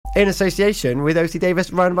in association with OC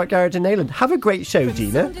Davis Roundabout Garage in Neyland. Have a great show,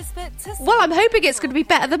 Gina. Well, I'm hoping it's going to be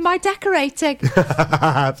better than my decorating.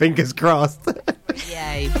 Fingers crossed.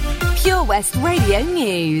 Yay. Pure West Radio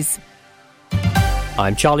News.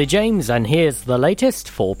 I'm Charlie James, and here's the latest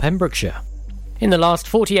for Pembrokeshire. In the last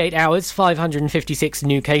 48 hours, 556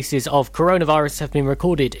 new cases of coronavirus have been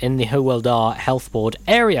recorded in the Hywel Dda Health Board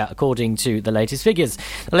area, according to the latest figures.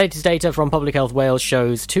 The latest data from Public Health Wales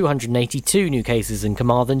shows 282 new cases in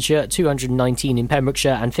Carmarthenshire, 219 in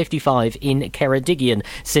Pembrokeshire and 55 in Ceredigion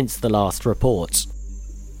since the last report.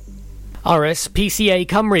 RSPCA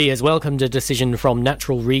Cymru has welcomed a decision from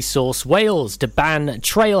Natural Resource Wales to ban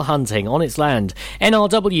trail hunting on its land.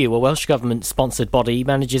 NRW, a Welsh Government-sponsored body,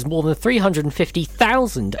 manages more than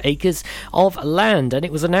 350,000 acres of land, and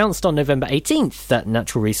it was announced on November 18th that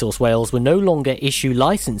Natural Resource Wales will no longer issue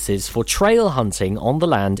licences for trail hunting on the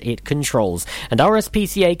land it controls, and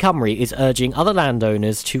RSPCA Cymru is urging other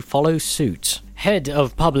landowners to follow suit. Head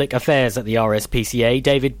of Public Affairs at the RSPCA,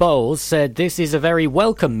 David Bowles, said this is a very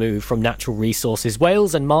welcome move from Natural Resources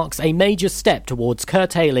Wales and marks a major step towards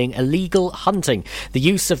curtailing illegal hunting. The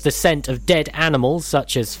use of the scent of dead animals,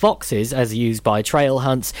 such as foxes, as used by trail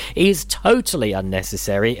hunts, is totally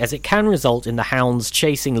unnecessary, as it can result in the hounds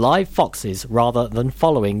chasing live foxes rather than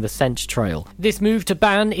following the scent trail. This move to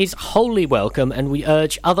ban is wholly welcome, and we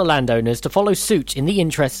urge other landowners to follow suit in the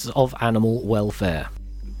interests of animal welfare.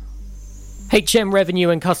 HM Revenue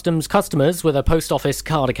and Customs customers with a post office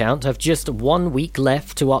card account have just 1 week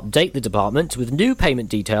left to update the department with new payment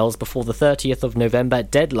details before the 30th of November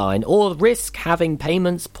deadline, or risk having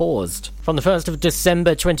payments paused. From the 1st of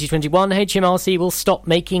December 2021, HMRC will stop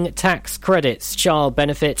making tax credits, child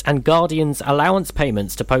benefit and guardians allowance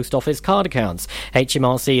payments to post office card accounts.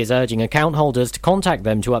 HMRC is urging account holders to contact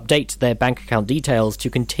them to update their bank account details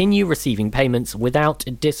to continue receiving payments without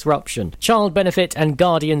disruption. Child benefit and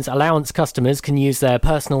guardians allowance customers can use their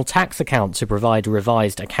personal tax account to provide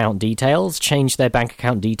revised account details, change their bank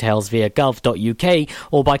account details via gov.uk,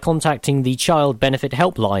 or by contacting the Child Benefit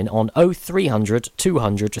Helpline on 0300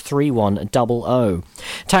 200 3100.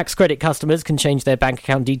 Tax credit customers can change their bank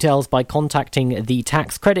account details by contacting the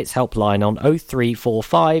Tax Credits Helpline on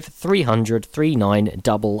 0345 300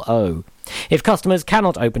 3900. If customers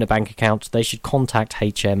cannot open a bank account, they should contact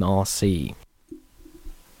HMRC.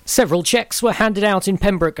 Several cheques were handed out in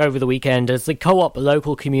Pembroke over the weekend as the Co-op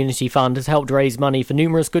Local Community Fund has helped raise money for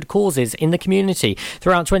numerous good causes in the community.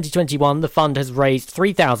 Throughout 2021, the fund has raised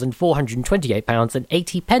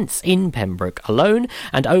 £3,428.80 in Pembroke alone,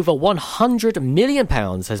 and over £100 million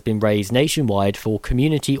has been raised nationwide for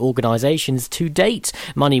community organisations to date,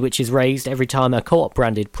 money which is raised every time a Co-op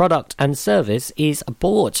branded product and service is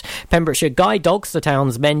bought. Pembrokeshire Guide Dogs, the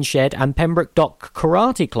town's men's shed and Pembroke Dock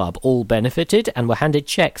Karate Club all benefited and were handed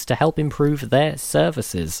cheques to help improve their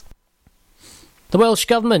services. The Welsh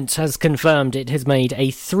Government has confirmed it has made a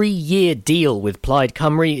 3-year deal with Plaid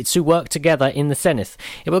Cymru to work together in the Senedd.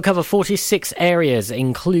 It will cover 46 areas,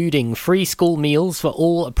 including free school meals for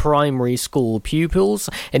all primary school pupils,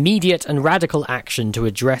 immediate and radical action to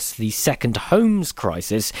address the second homes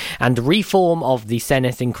crisis, and reform of the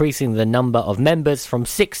Senedd, increasing the number of members from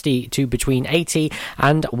 60 to between 80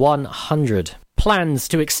 and 100. Plans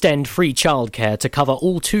to extend free childcare to cover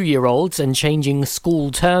all 2-year-olds and changing school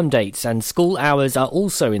term dates and school hours are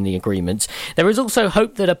also in the agreement. There is also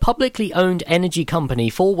hope that a publicly owned energy company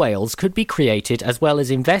for Wales could be created, as well as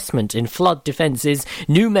investment in flood defences,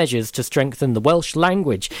 new measures to strengthen the Welsh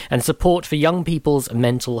language and support for young people's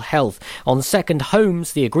mental health. On second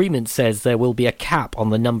homes, the agreement says there will be a cap on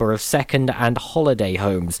the number of second and holiday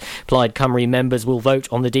homes. Plaid Cymru members will vote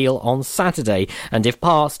on the deal on Saturday, and if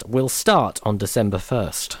passed, will start on December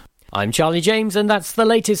 1st. I'm Charlie James, and that's the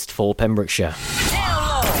latest for Pembrokeshire.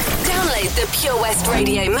 Download the Pure West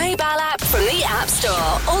Radio mobile app from the App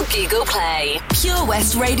Store or Google Play. Pure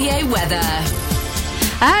West Radio weather.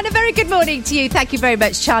 And a very good morning to you. Thank you very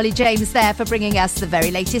much, Charlie James, there for bringing us the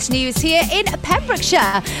very latest news here in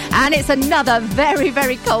Pembrokeshire. And it's another very,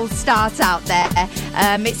 very cold start out there.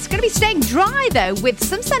 It's going to be staying dry, though, with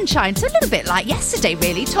some sunshine. So a little bit like yesterday,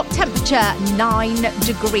 really. Top temperature, 9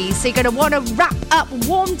 degrees. So you're going to want to wrap up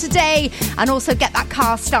warm today and also get that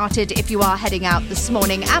car started if you are heading out this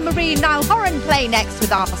morning. Anne-Marie and Niall Horan play next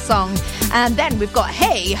with our song. And then we've got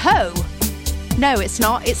Hey Ho. No, it's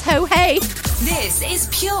not. It's Ho Hey. This is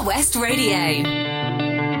Pure West Radio.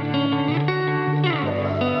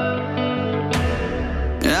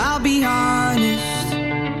 I'll be honest,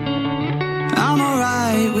 I'm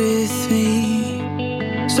alright with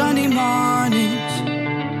me. Sunday mornings,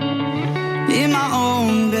 in my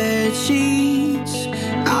own bed sheets,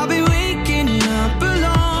 I'll be waking up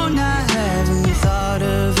alone. I haven't thought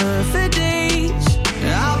of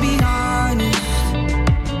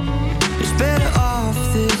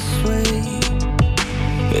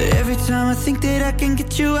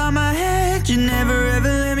you out my head. You never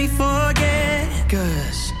ever let me forget.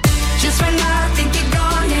 'Cause just when I think you're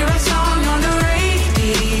gone, hear a song on the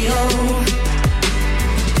radio.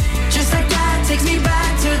 Just like that takes me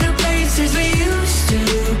back to the places we used to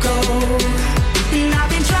go. And I've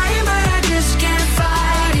been trying but I just can't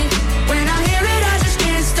fight it. When I hear it I just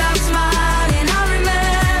can't stop smiling. I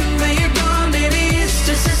remember you're gone, baby, it's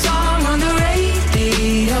just a song on the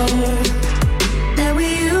radio that we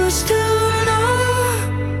used to know.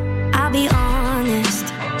 I'll be honest,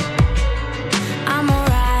 I'm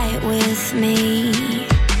alright with me.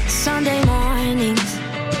 Sunday mornings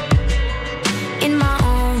in my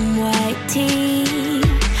own white tee.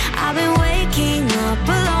 I've been waking up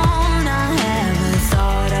alone, I haven't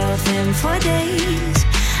thought of him for days.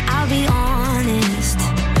 I'll be honest,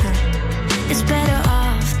 it's better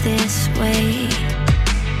off this way.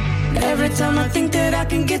 Every time I think that I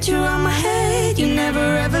can get you out my head, you never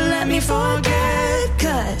ever let me forget.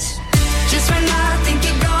 'Cause just when I think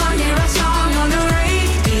you're gone, hear a song on the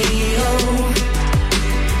radio.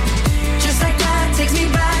 Just like that takes me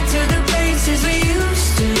back to the places we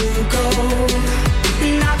used to go.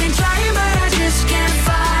 And I've been trying but I just can't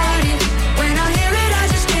fight it. When I hear it I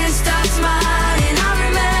just can't stop smiling. I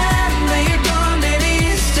remember you're gone, baby,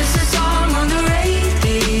 it's just a song on the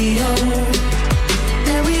radio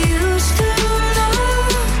that we used to know.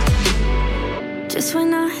 Just when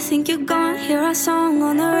I think you're gone, hear a song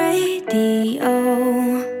on the radio.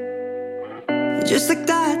 Just like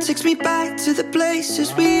that takes me back to the places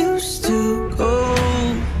we used to go.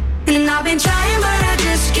 And I've been trying but I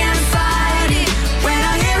just can't fight it. When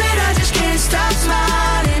I hear it I just can't stop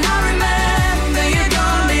smiling. I remember you're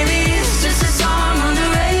gone, baby, it's just a song on the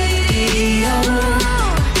radio.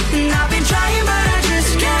 And I've been trying but I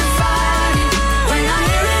just can't fight it. When I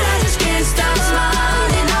hear it I just can't stop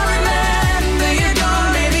smiling. I remember you're gone,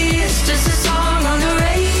 baby, it's just a song on the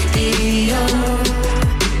radio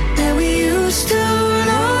that we used to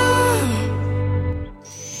know.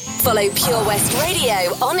 Follow Pure West Radio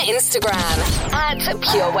on Instagram at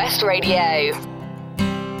Pure West Radio.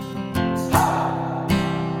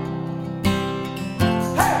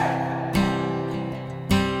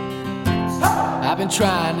 I've been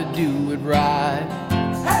trying to do it right.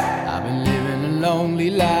 I've been living a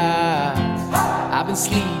lonely life. I've been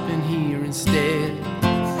sleeping here instead.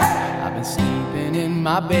 I've been sleeping in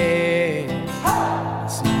my bed.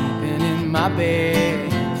 Sleeping in my bed.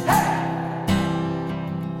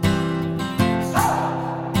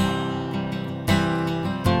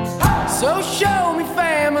 So show me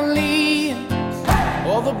family,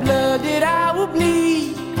 all the blood that I will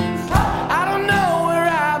bleed. I don't know where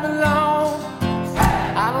I belong.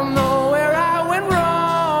 I don't know where I went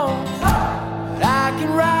wrong. But I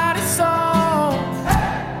can write a song.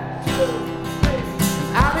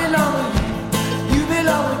 I belong with you, you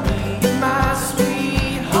belong with me, you're my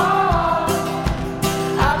sweetheart.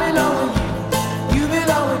 I belong with you, you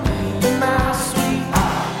belong with me, you're my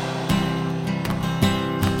sweetheart.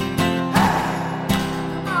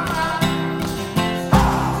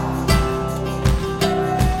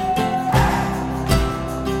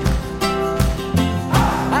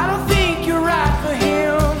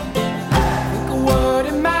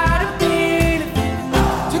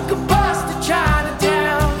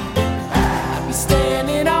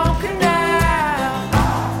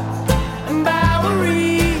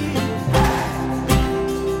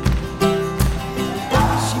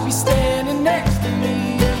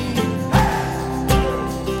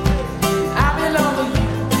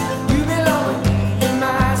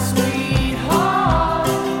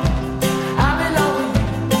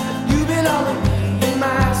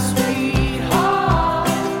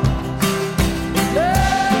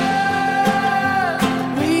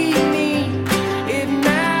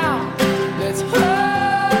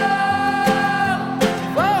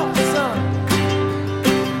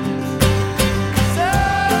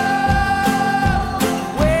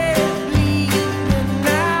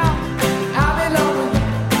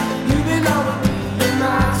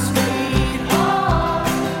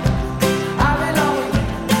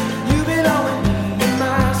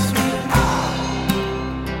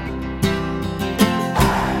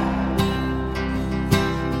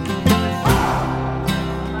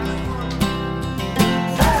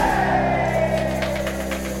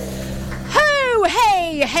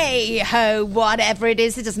 Ho, whatever it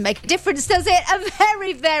is, it doesn't make a difference, does it? A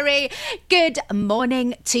very, very good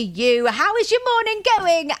morning to you. How is your morning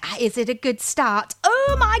going? Is it a good start?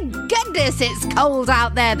 Oh my goodness, it's cold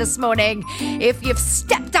out there this morning. If you've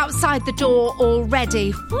stepped outside the door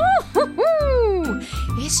already,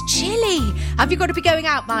 it's chilly. Have you got to be going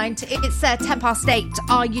out, mind? It's 8:10.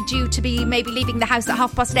 Are you due to be maybe leaving the house at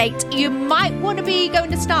 8:30? You might want to be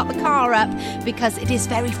going to start the car up because it is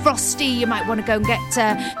very frosty. You might want to go and get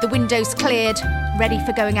the windows cleared, ready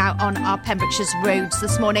for going out on our Pembrokeshire's roads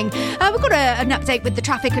this morning. We've got an update with the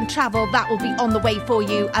traffic and travel. That will be on the way for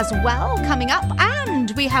you as well, coming up.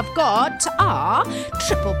 And we have got our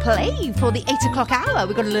triple play for the 8 o'clock hour.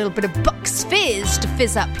 We've got a little bit of Bucks Fizz to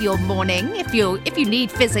fizz up your morning if you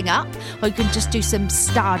need fizzing up, or you can just do some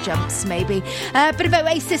star jumps maybe. A bit of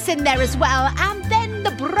Oasis in there as well, and then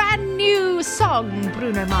the brand new song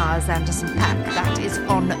Bruno Mars, Anderson .Paak, that is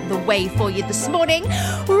on the way for you this morning.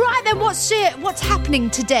 Right then, what's happening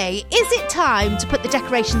today? Is it time to put the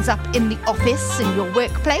decorations up in the office, in your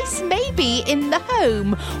workplace, maybe in the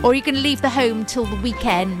home, or you can leave the home till the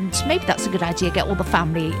weekend? Maybe that's a good idea, get all the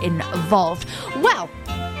family involved. Well,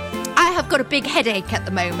 I have got a big headache at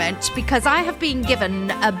the moment because I have been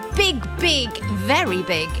given a big, very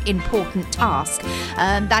big, important task.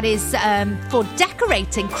 That is for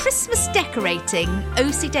decorating, Christmas decorating,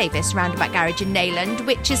 O.C. Davis Roundabout Garage in Neyland,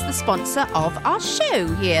 which is the sponsor of our show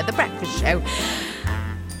here, The Breakfast Show.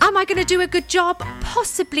 Am I going to do a good job?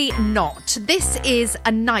 Possibly not. This is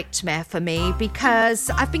a nightmare for me because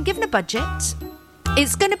I've been given a budget.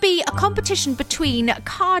 It's going to be a competition between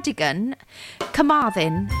Cardigan,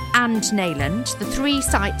 Carmarthen and Neyland, the 3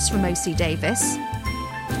 sites from O.C. Davis.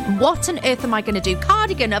 What on earth am I going to do?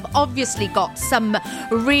 Cardigan have obviously got some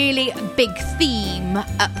really big theme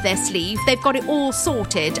up their sleeve. They've got it all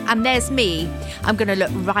sorted, and there's me. I'm going to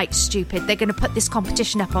look right stupid. They're going to put this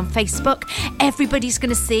competition up on Facebook. Everybody's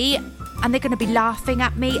going to see, and they're going to be laughing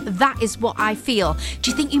at me. That is what I feel.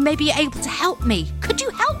 Do you think you may be able to help me? Could you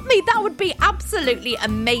help me? That would be absolutely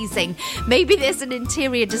amazing. Maybe there's an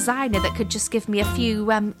interior designer that could just give me a few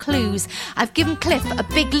clues. I've given Cliff a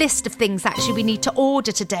big list of things actually we need to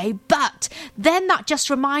order today, but then that just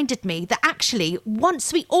reminded me that actually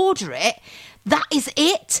once we order it, that is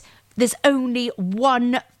it. There's only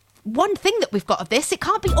one thing that we've got of this. It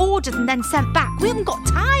can't be ordered and then sent back. We haven't got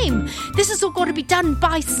time. This has all got to be done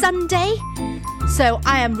by Sunday. So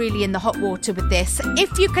I am really in the hot water with this.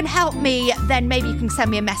 If you can help me, then maybe you can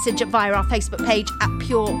send me a message via our Facebook page at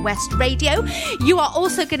Pure West Radio. You are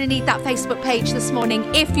also going to need that Facebook page this morning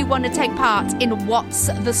if you want to take part in What's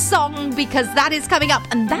the Song, because that is coming up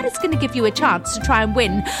and that is going to give you a chance to try and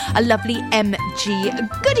win a lovely MG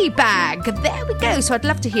goodie bag. There we go. So I'd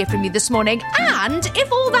love to hear from you this morning. And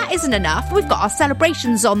if all that isn't enough, we've got our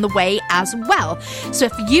celebrations on the way as well. So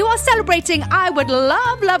if you are celebrating, I would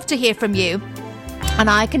love to hear from you. And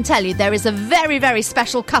I can tell you there is a very, very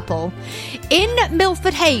special couple in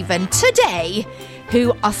Milford Haven today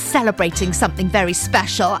who are celebrating something very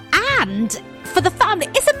special. And for the family,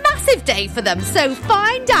 it's a massive day for them. So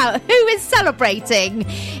find out who is celebrating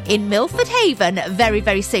in Milford Haven very,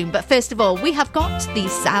 very soon. But first of all, we have got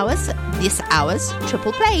this hour's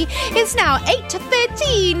triple play. It's now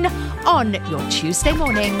 8:13 on your Tuesday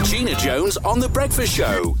morning. Gina Jones on The Breakfast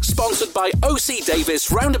Show, sponsored by O.C. Davis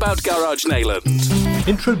Roundabout Garage Neyland.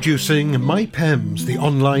 Introducing MyPems, the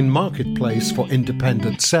online marketplace for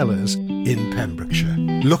independent sellers in Pembrokeshire.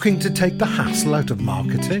 Looking to take the hassle out of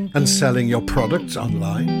marketing and selling your products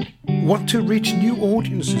online? Want to reach new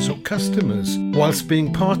audiences or customers whilst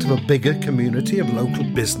being part of a bigger community of local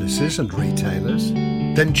businesses and retailers?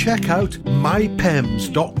 Then check out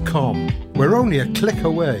mypems.com. We're only a click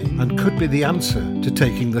away and could be the answer to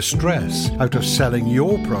taking the stress out of selling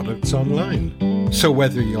your products online. So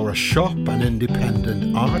whether you're a shop, an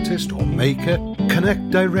independent artist or maker,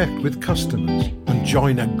 connect direct with customers and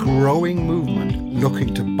join a growing movement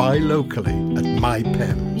looking to buy locally at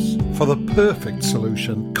MyPems. For the perfect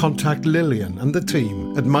solution, contact Lillian and the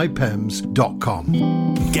team at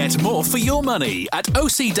mypems.com. Get more for your money at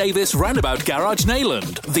O.C. Davis Roundabout Garage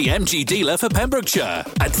Neyland, the MG dealer for Pembrokeshire.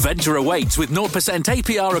 Adventure awaits with 0%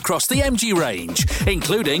 APR across the MG range,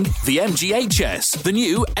 including the MG HS, the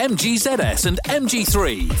new MG ZS and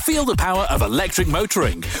MG3. Feel the power of electric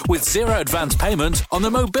motoring with zero advance payment on the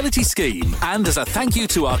mobility scheme. And as a thank you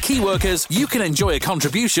to our key workers, you can enjoy a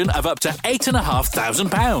contribution of up to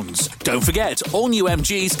 £8,500. Don't forget, all new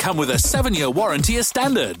MGs come with a 7-year warranty as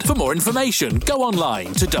standard. For more information, go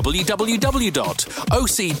online to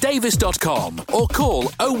www.ocdavis.com or call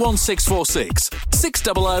 01646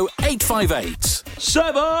 600 858.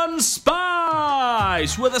 7 Spa!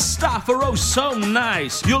 Spice, where the staff are oh so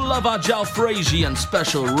nice. You'll love our jalfrezi and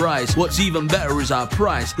special rice. What's even better is our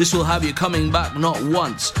price. This will have you coming back not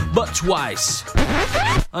once, but twice.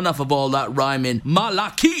 Enough of all that rhyming.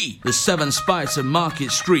 Malaki! The 7 Spice at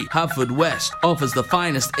Market Street, Haverfordwest, offers the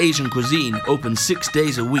finest Asian cuisine, open 6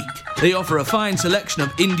 days a week. They offer a fine selection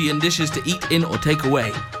of Indian dishes to eat in or take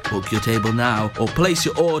away. Book your table now or place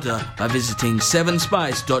your order by visiting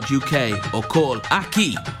 7spice.uk or call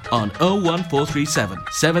Aki on 01437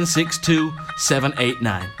 762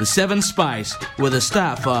 789. The 7 Spice, where the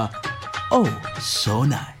staff are oh so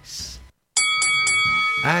nice.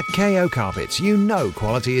 At KO Carpets, you know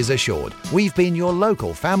quality is assured. We've been your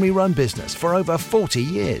local family-run business for over 40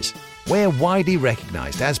 years. We're widely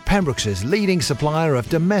recognised as Pembrokeshire's leading supplier of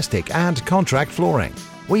domestic and contract flooring.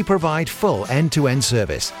 We provide full end-to-end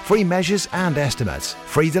service, free measures and estimates,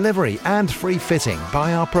 free delivery and free fitting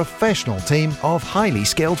by our professional team of highly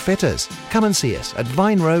skilled fitters. Come and see us at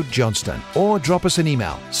Vine Road, Johnston, or drop us an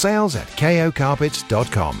email,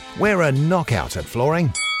 sales@kocarpets.com. We're a knockout at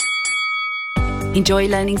flooring. Enjoy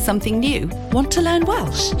learning something new? Want to learn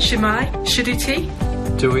Welsh? Shemai, Shuduti?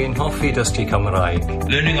 Dwi'n hoffi dysgu Cymraeg.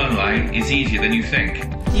 Learning online is easier than you think.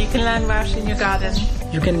 You can learn Welsh in your garden.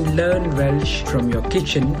 You can learn Welsh from your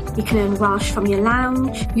kitchen. You can learn Welsh from your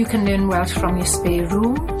lounge. You can learn Welsh from your spare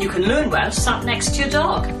room. You can learn Welsh sat next to your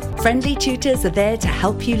dog. Friendly tutors are there to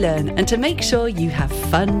help you learn and to make sure you have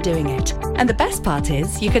fun doing it. And the best part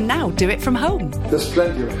is, you can now do it from home. There's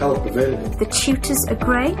plenty of help available. The tutors are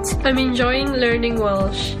great. I'm enjoying learning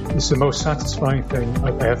Welsh. It's the most satisfying thing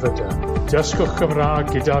I've ever done. Dysgwch Cymraeg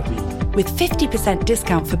gyda fi. With 50%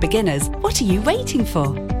 discount for beginners, what are you waiting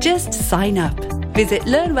for? Just sign up. Visit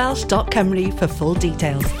learnwelsh.com for full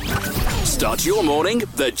details. Start your morning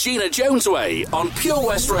the Gina Jones way on Pure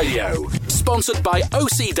West Radio. Sponsored by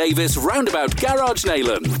OC Davis Roundabout Garage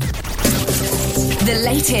Neyland. The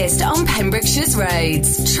latest on Pembrokeshire's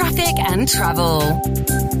roads, traffic and travel.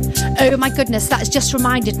 Oh my goodness, that has just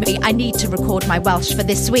reminded me I need to record my Welsh for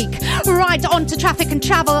this week. Right, on to traffic and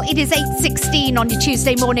travel. It is 8:16 on your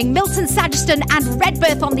Tuesday morning. Milton, Sageston and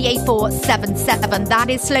Redbirth on the A477. That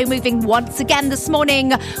is slow moving once again this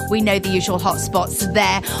morning. We know the usual hotspots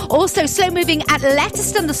there. Also slow moving at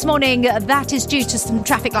Letterston this morning. That is due to some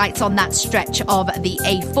traffic lights on that stretch of the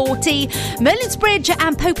A40. Merlin's Bridge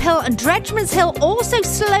and Pope Hill and Dredgeman's Hill also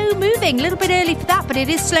slow moving. A little bit early for that, but it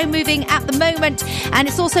is slow moving at the moment. And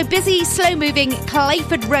it's also busy, slow moving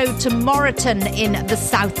Clayford Road to Moreton in the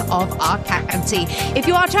south of our county. If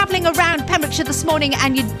you are travelling around Pembrokeshire this morning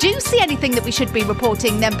and you do see anything that we should be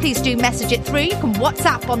reporting, then please do message it through. You can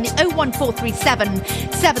WhatsApp on the 01437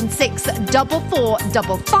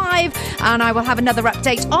 764455, and I will have another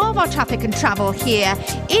update of our traffic and travel here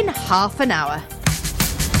in half an hour.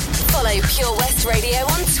 Follow Pure West Radio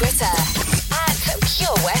on Twitter at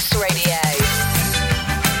Pure West Radio.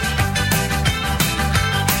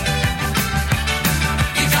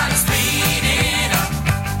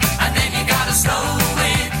 Slow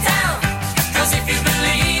it down, 'cause if you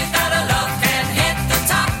believe that a love can hit the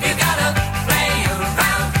top, you gotta play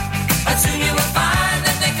around. But soon you will find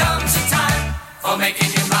that there comes a time for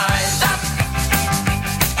making your mind up.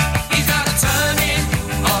 You gotta turn it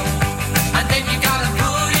on, and then you gotta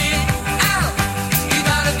put it out. You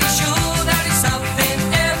gotta be sure that it's something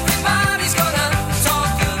everybody's gonna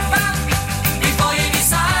talk about before you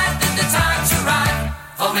decide that the time's right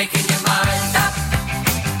for making your mind up.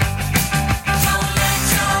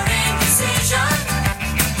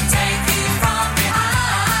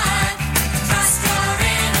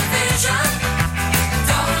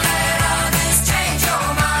 Don't let others change your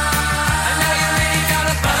mind.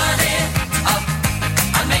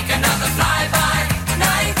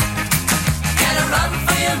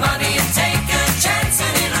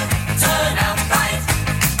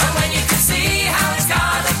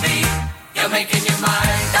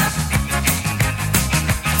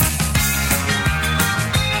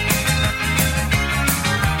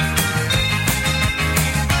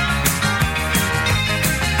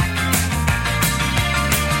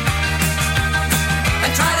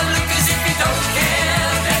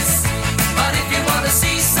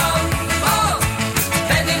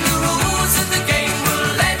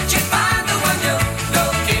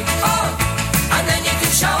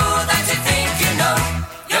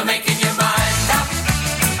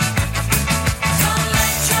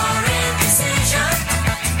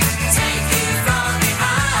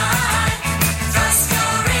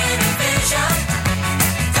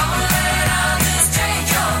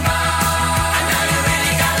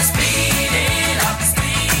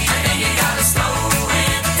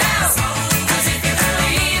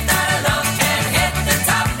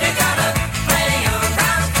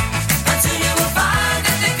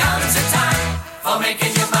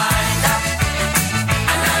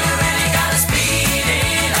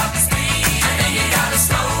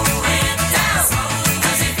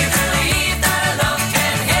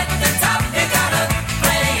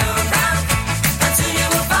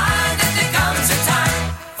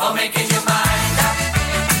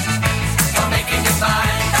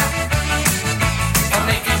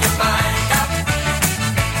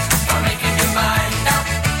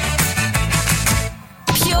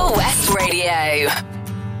 Radio.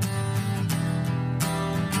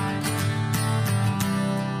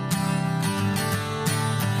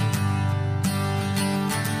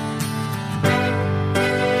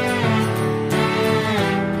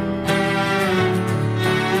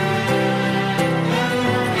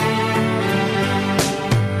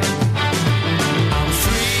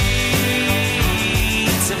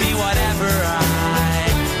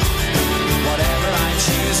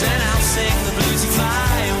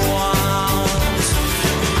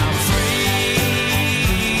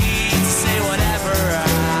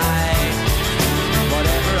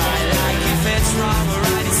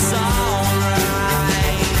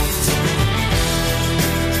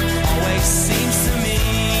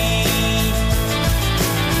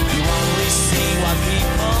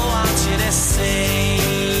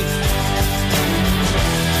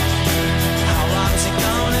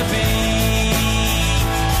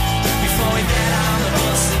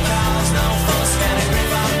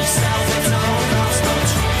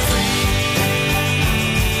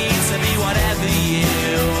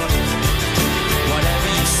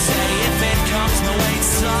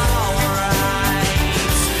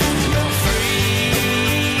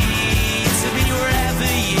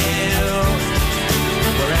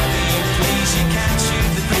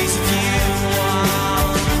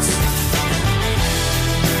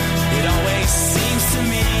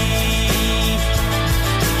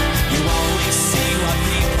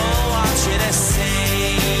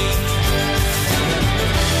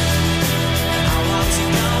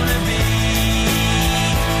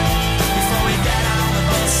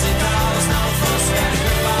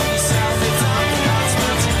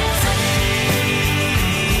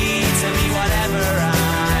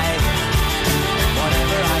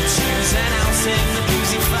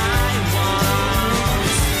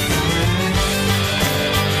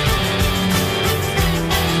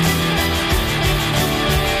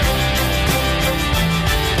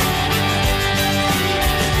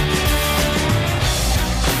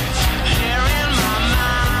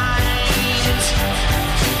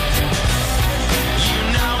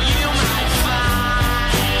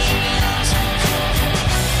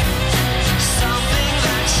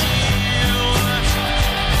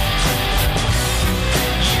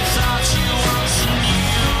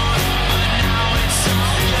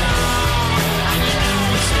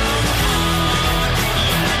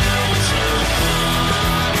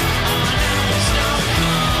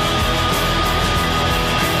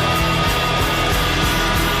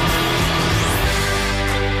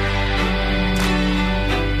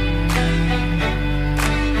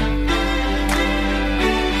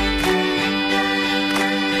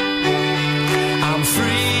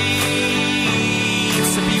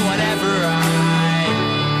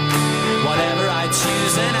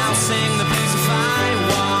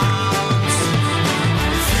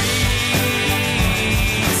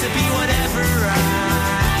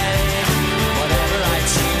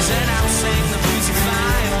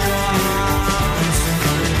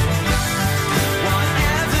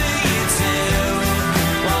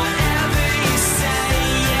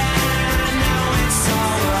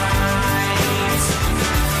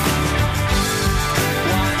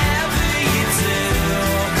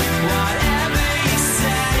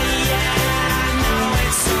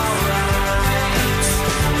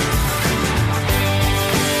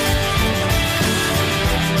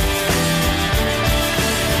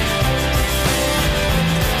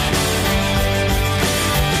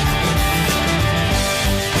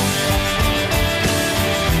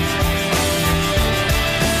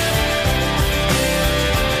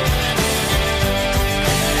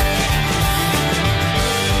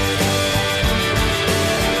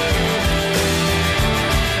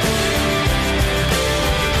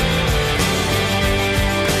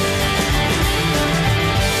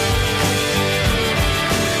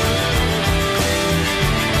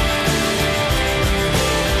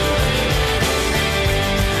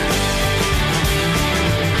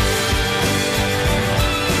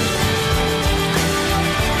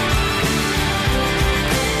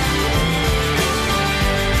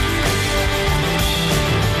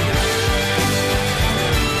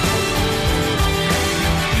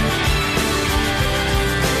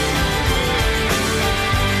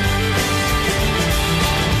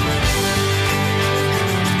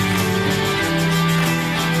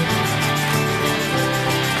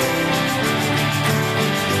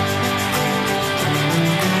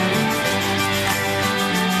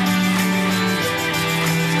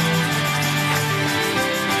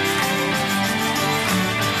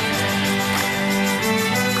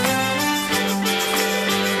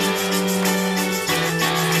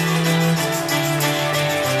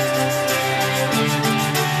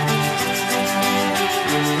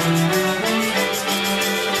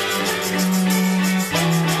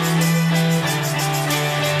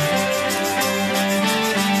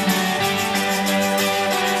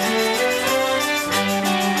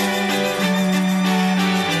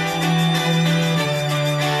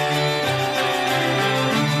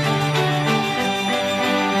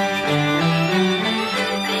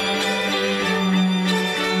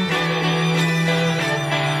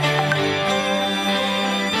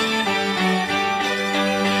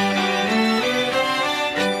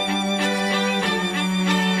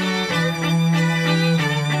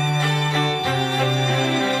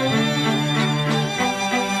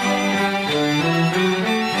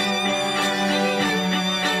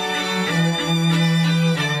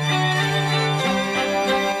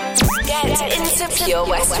 to Pure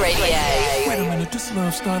West Radio. Wait a minute, this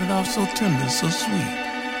love started off so tender, so sweet.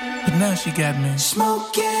 But now she got me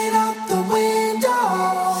smoking out the window.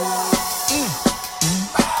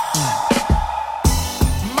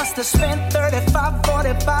 Must have spent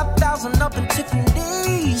 45,000 up in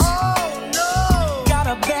Tiffany's. Oh no! Got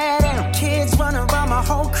a bed and kids running around my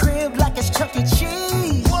whole crib like it's Chuck E.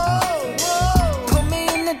 Cheese. Whoa, whoa! Put me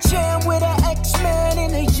in the jam with an X-Men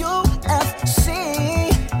in the UFC.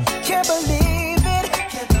 Can't believe it.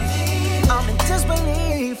 I'm in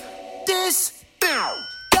disbelief. This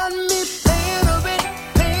got me paying a rent,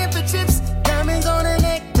 paying for trips, diamonds on the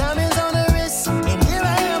neck, diamonds on the wrist, and here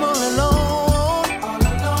I am all alone, all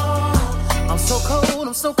alone. I'm so cold,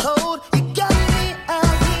 I'm so cold. You got me out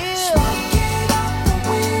here smoking out the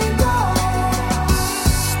window,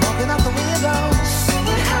 smoking out the window,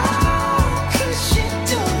 singing how could she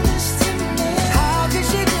do this to me? How could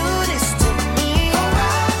she do this to me? Oh, I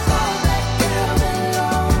thought that girl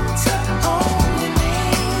belonged to only me,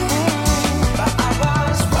 but I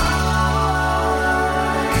was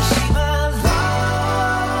wrong. 'Cause she belonged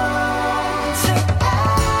to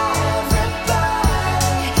everybody.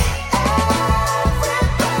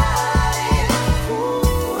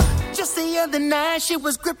 Ooh. Just the other night, she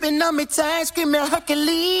was gripping on me tight, screaming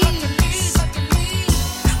Hercules.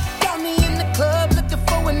 Got me in the club looking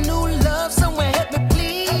for a new love, somewhere help me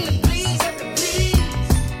please.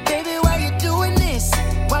 Baby, why you doing this?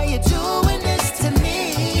 Why you doing this to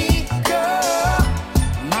me, girl?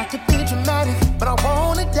 Not to be dramatic, but I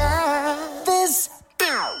wanna die. This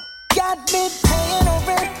got me paying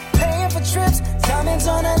over, paying for trips, diamonds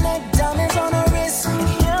on her neck, diamonds on her wrist.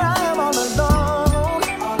 Here I am all alone,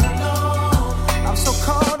 all alone. I'm so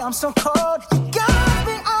cold, I'm so cold. You got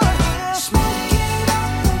me out here smoking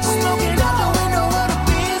out the window of the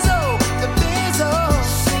Benzo, the Benzo.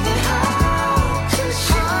 Singing how could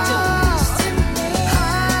she do this to me?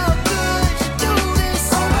 How could you do this?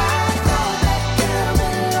 Oh, I thought that girl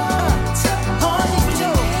belonged to only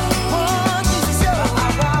you, only you. I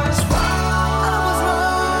was wrong.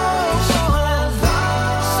 She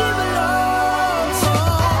belongs to everybody.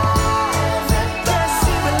 Yes,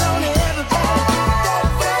 she belongs to everybody.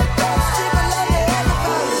 She belongs to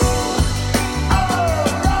everybody.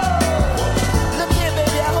 Look here,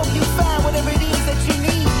 baby, I hope you find whatever it is that you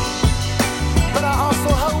need. But I also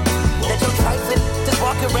hope that your trifling just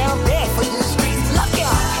walk around barefoot in the streets. Look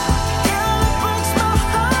out! Girl, it breaks my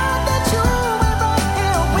heart that you were right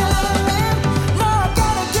here with me. Now I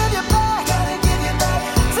gotta give you back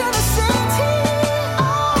to the city.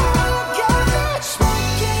 Oh, you got me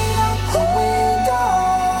smoking out the window,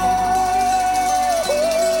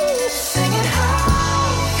 singing how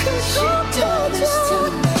could she do this to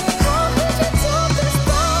me? How could you do this,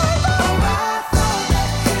 baby? Oh, I thought that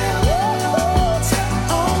girl belonged to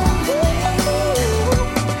only you,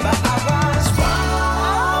 but I was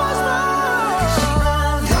wrong. She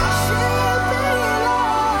belongs to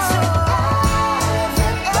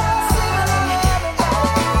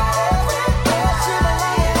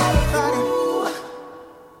everybody.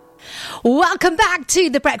 Welcome back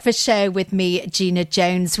to The Breakfast Show with me, Gina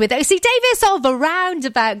Jones, with OC Davis of a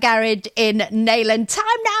Roundabout Garage in Neyland. Time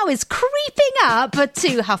now is creeping up to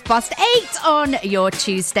 8:30 on your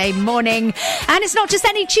Tuesday morning. And it's not just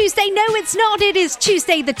any Tuesday, no it's not. It is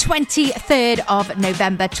Tuesday the 23rd of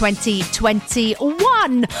November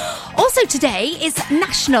 2021. Also today is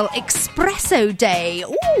National Espresso Day.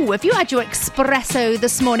 Ooh, have you had your espresso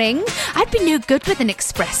this morning? I'd be no good with an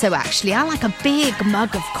espresso actually. I like a big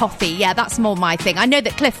mug of coffee. Yeah, that's more my thing. I know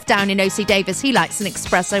that Cliff down in OC Davis, he likes an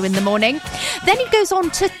espresso in the morning. Then he goes on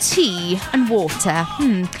to tea and water.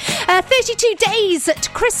 32 days to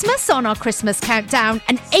Christmas on our Christmas countdown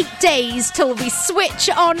and 8 days till we switch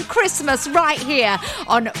on Christmas right here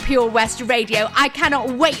on Pure West Radio. I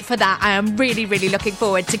cannot wait for that. I am really, really looking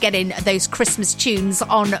forward to getting those Christmas tunes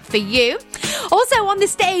on for you. Also on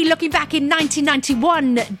this day, looking back in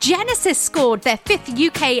 1991, Genesis scored their 5th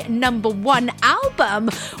UK #1 album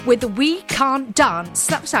with We Can't Dance.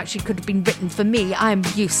 That was actually could have been written for me. I'm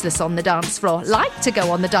useless on the dance floor. Like to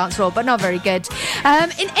go on the dance floor, but not very good.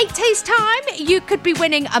 In 8 days' time, you could be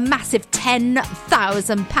winning a massive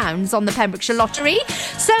 £10,000 on the Pembrokeshire Lottery.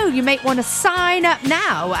 So you may want to sign up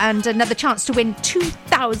now, and another chance to win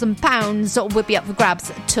 £2,000 will be up for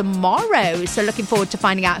grabs tomorrow. So looking forward to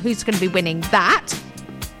finding out who's going to be winning that.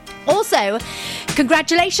 Also,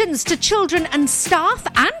 congratulations to children and staff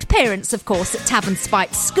and parents, of course, at Tavern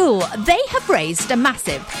Spite School. They have raised a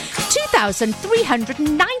massive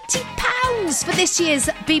 £2,390 for this year's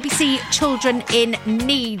BBC Children in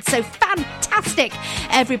Need. So fantastic,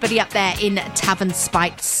 everybody up there in Tavern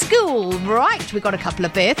Spite School. Right, we've got a couple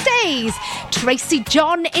of birthdays. Tracy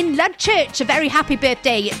John in Ludchurch, a very happy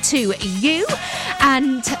birthday to you.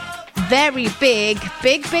 And very big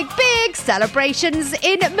celebrations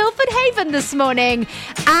in Milford Haven this morning.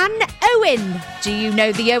 Anne Owen. Do you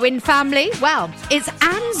know the Owen family? Well, it's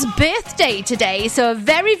Anne's birthday today, so a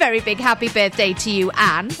very, very big happy birthday to you,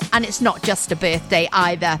 Anne. And it's not just a birthday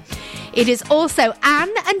either. It is also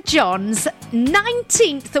Anne and John's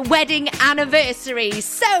 19th wedding anniversary.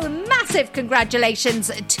 So massive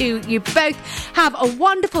congratulations to you both. Have a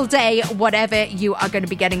wonderful day, whatever you are going to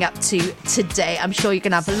be getting up to today. I'm sure you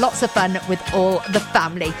can have lots of fun with all the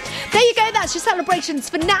family. There you go. That's your celebrations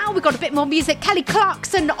for now. We've got a bit more music. Kelly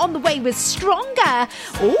Clarkson on the way with Stronger.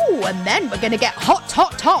 Oh, and then we're going to get hot.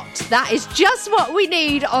 That is just what we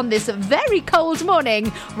need on this very cold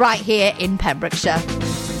morning right here in Pembrokeshire.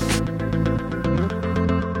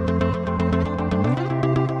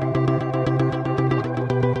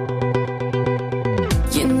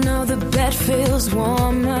 Bed feels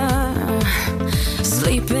warmer,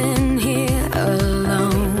 sleeping here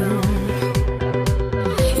alone.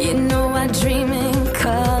 You know I dream in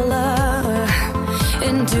color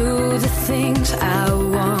and do the things I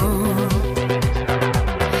want.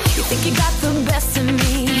 You think you got the best of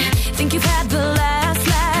me, think you've had the last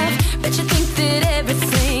laugh, bet you think that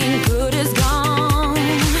everything good is gone.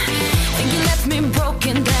 Think you left me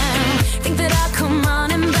broken down, think that I'll come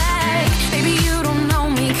running back. Baby, you don't know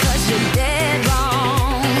me 'cause you're dead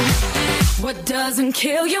wrong. What doesn't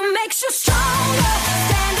kill you makes you stronger.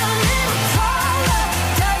 Stand a little taller.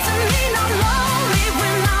 Doesn't mean I'm lonely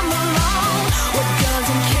when I'm alone. What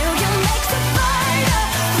doesn't kill you makes it brighter.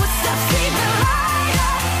 Footsteps even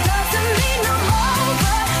lighter. Doesn't mean I'm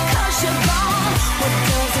over 'cause you're gone. What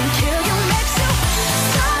doesn't kill you makes you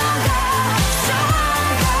stronger,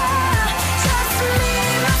 stronger. Just me,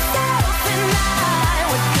 myself, and I.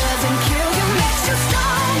 What doesn't kill you makes you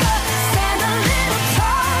stronger. Stand a little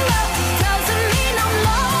taller. Doesn't mean I'm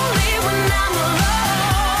lonely when I'm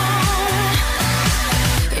alone.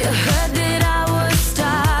 You heard that I was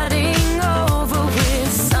starting over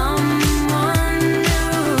with someone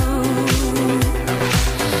new.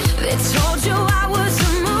 They told you I was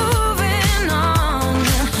moving on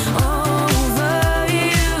over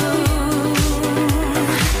you.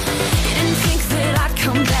 You didn't think that I'd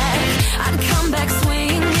come back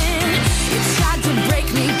swinging. You tried to break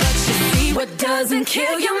me, but you see what doesn't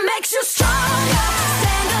kill you makes you stronger.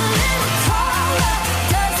 Stand a little taller.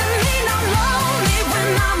 Doesn't mean I'm lonely when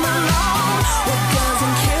I'm alone. What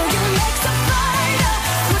doesn't kill you makes a fighter.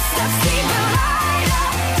 Footsteps even lighter.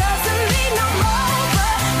 Doesn't mean I'm over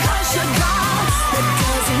 'cause you're gone. What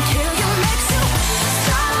doesn't kill you makes you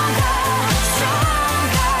stronger,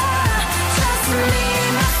 stronger. Just me,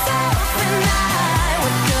 myself, and I.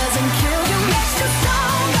 What doesn't kill you makes you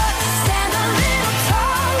stronger. Stand a little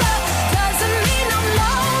taller. Doesn't mean I'm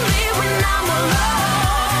lonely when I'm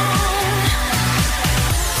alone.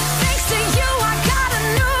 Thanks to you, I got a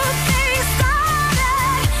new thing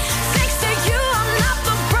started. Thanks to you, I'm not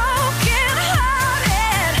the broken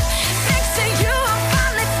hearted. Thanks to you, I'm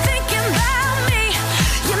finally thinking about me.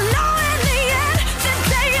 You know, in the end, the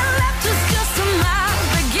day you left was just my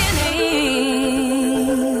beginning.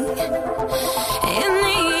 In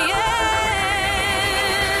the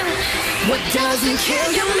end, what doesn't kill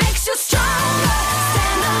you makes you stronger.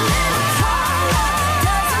 Stand a little taller.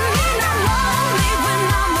 Doesn't mean I'm lonely when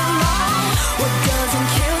I'm alone. What doesn't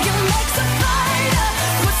kill you makes a fighter.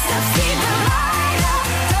 Footsteps even lighter.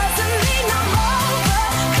 Doesn't mean I'm over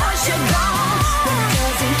 'cause you're gone. What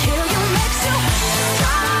doesn't kill you makes you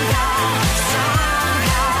stronger,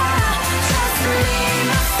 stronger. Just me,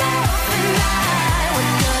 myself, and I. What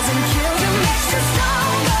doesn't kill you makes you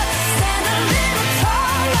stronger. Stand a little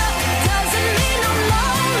taller. Doesn't mean I'm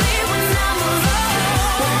lonely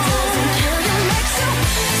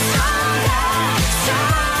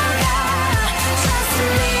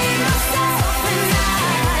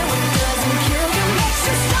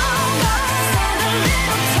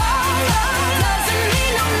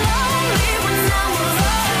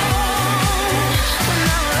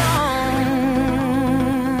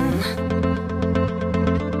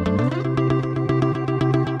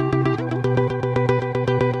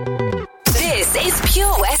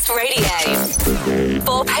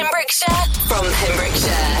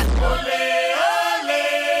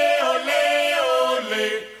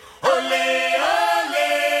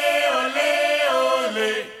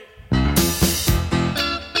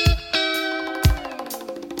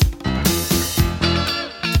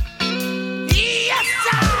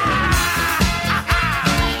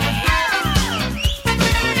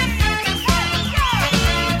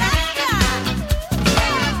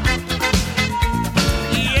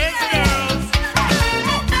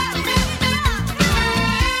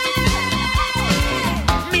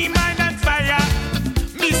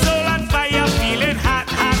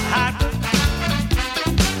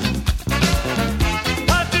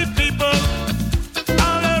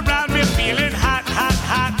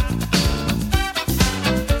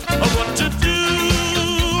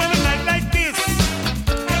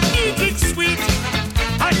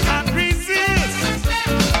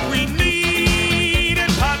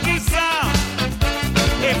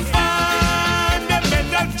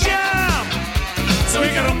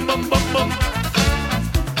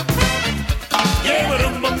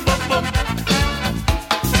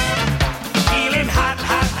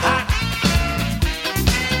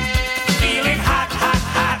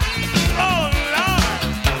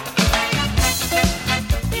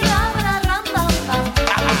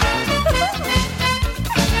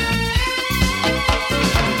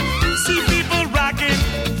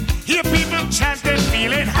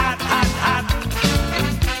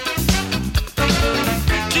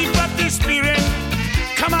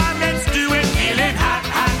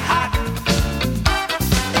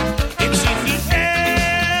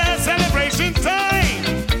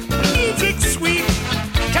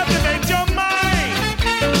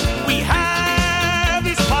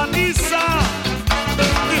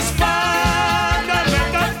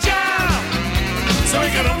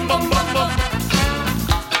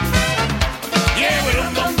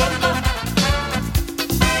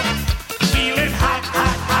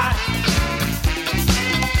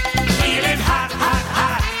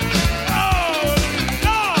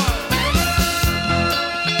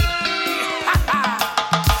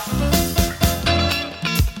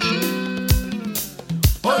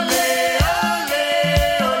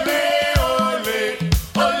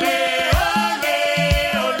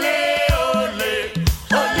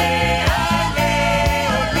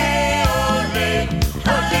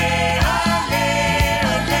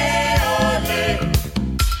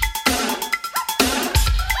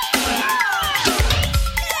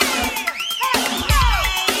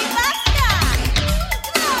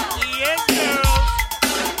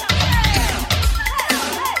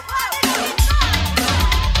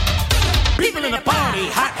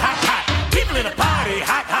party, hot, hot, hot. People in the party,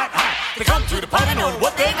 hot, hot, hot. They come to the party knowing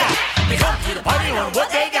what they got. They come to the party knowing what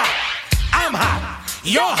they got. I'm hot,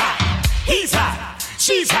 you're hot, he's hot,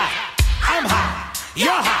 she's hot. I'm hot, you're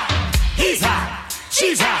hot, he's hot,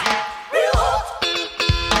 she's hot. Real hot,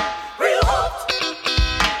 real hot,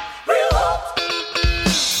 real hot,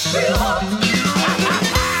 real hot.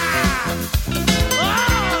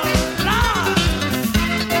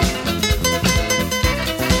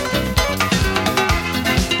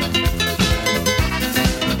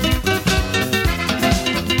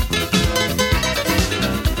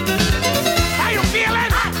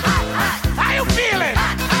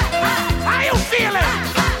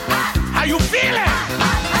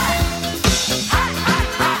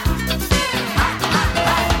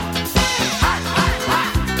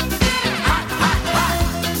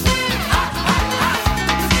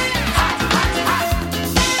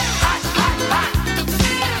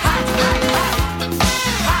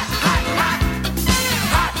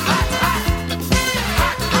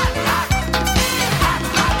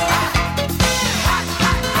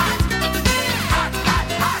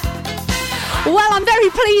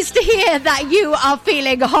 Pleased to hear that you are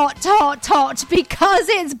feeling hot, hot, hot, because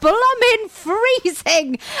it's blooming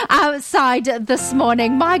freezing outside this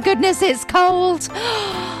morning. My goodness, it's cold.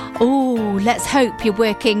 Oh, let's hope you're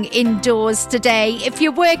working indoors today. If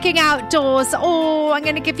you're working outdoors, I'm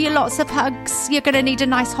going to give you lots of hugs. You're going to need a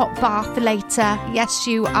nice hot bath later. Yes,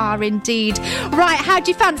 you are indeed. Right, how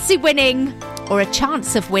do you fancy winning, or a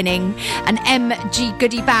chance of winning, an MG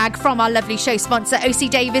goodie bag from our lovely show sponsor OC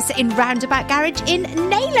Davis in Roundabout Garage in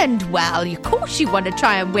Neyland? Well, of course you want to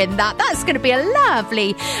try and win that. That's going to be a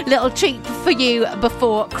lovely little treat for you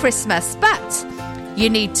before Christmas, but you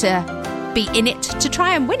need to be in it to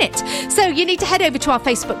try and win it. So you need to head over to our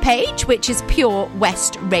Facebook page, which is Pure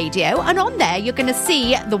West Radio, and on there you're going to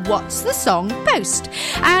see the What's the Song post.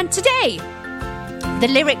 And today the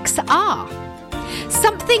lyrics are: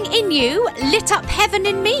 something in you lit up heaven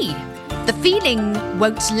in me. The feeling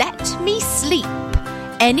won't let me sleep.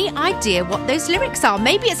 Any idea what those lyrics are?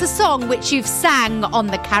 Maybe it's a song which you've sang on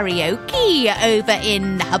the karaoke over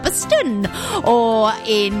in Hubberston or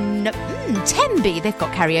in Tenby. They've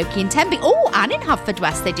got karaoke in Tenby. Oh, and in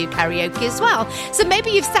Haverfordwest they do karaoke as well. So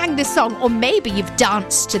maybe you've sang this song, or maybe you've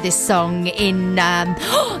danced to this song in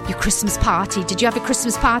your Christmas party. Did you have a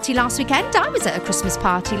Christmas party last weekend? I was at a Christmas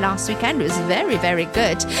party last weekend. It was very, very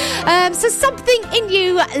good. So something in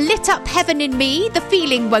you lit up heaven in me. The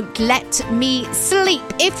feeling won't let me sleep.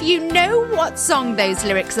 If you know what song those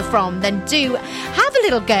lyrics are from, then do have a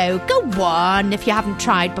little go. Go on. If you haven't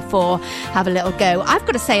tried before, have a little go. I've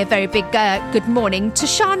got to say a very big good morning to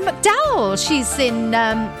Sian McDowell. She's in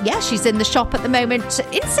she's in the shop at the moment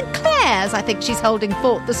in St Clair's. I think she's holding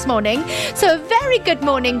fort this morning. So a very good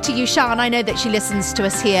morning to you, Sian. I know that she listens to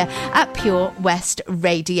us here at Pure West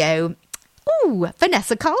Radio. Ooh,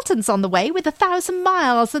 Vanessa Carlton's on the way with 1,000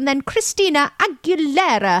 Miles, and then Christina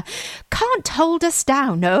Aguilera, Can't Hold Us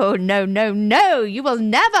Down. No, no, no, no, you will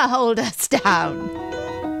never hold us down.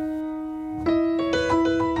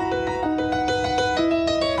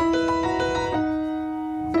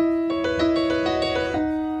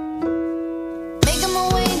 Making my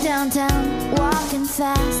way downtown, walking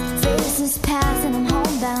fast, faces pass and I'm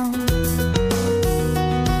homebound.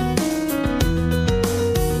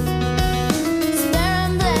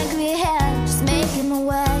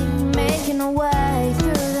 Making a way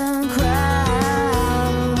through the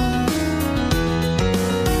crowd.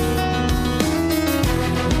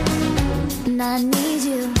 And I need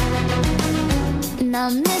you, and I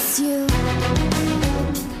miss you,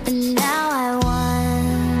 and now I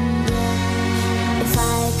wonder if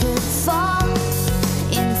I could fall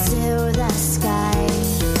into the sky.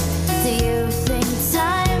 Do you think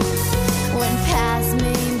time went past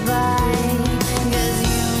me by? 'Cause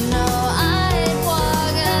you know I'd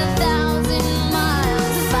walk 1,000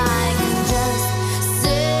 miles if I could just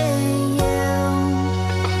see you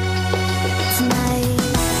tonight.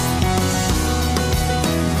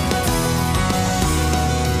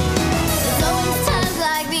 There's always times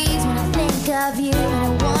like these when I think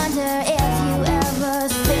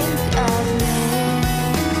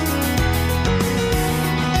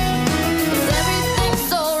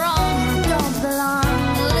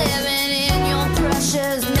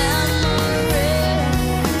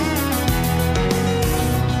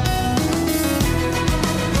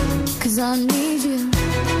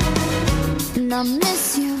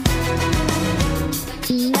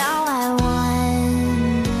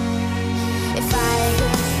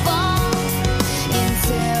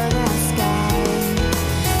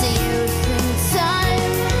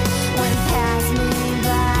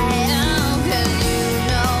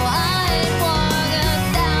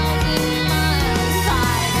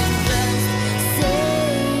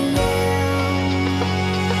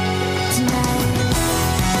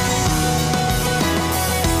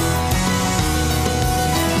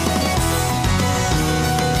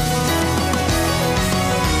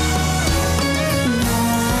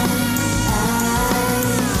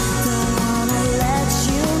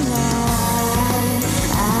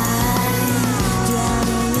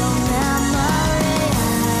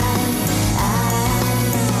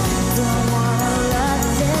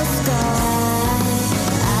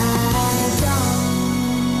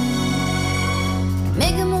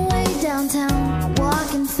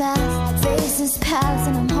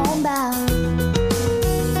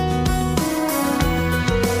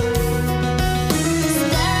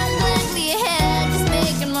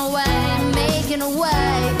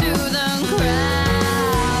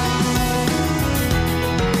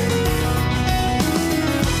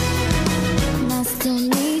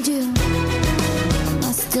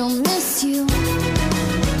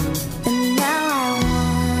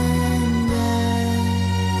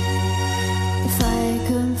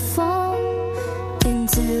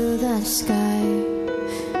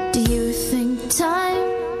Do you think time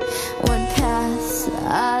would pass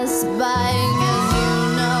us by? 'Cause you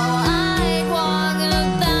know I'd walk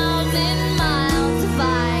 1,000 miles if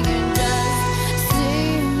I could just see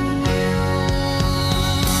you.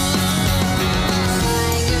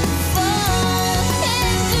 I could fall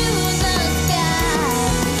into the sky.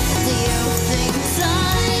 Do you think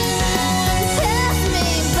time would pass me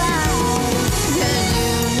by? 'Cause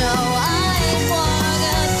you know I'd walk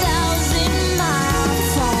 1,000 miles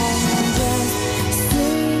if I could just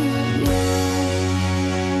see you.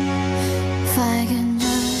 If I can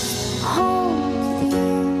just hold you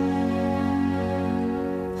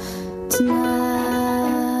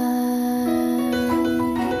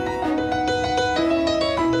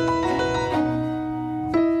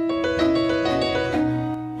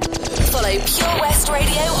Follow Pure West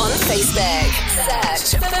Radio on Facebook. Search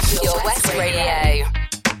for Pure West Radio.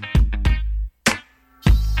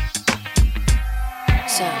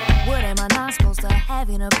 So, what am I not supposed to have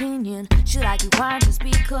an opinion? Should I keep quiet just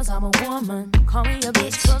because I'm a woman? Call me a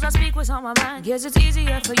bitch cause I speak what's on my mind. Guess it's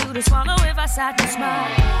easier for you to swallow if I sat and smile.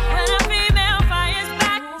 When a female fires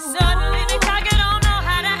back, suddenly the target don't know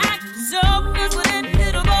how to act. So here's what any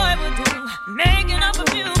little boy would do, making up a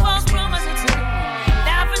few false promises to.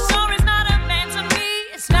 That for sure is not a man to me.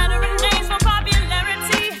 It's flattering names for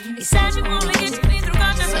popularity. He says you only get to me through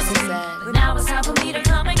consciousness. But now it's time for me to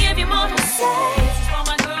come and give you more to say. This is for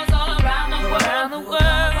my girls all around the world. Around the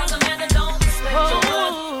world. For the men that don't respect your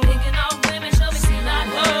worth. Thinking all women should be seen like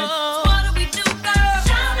her. So what do we do, girl?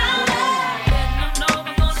 Shout out loud. Letting them know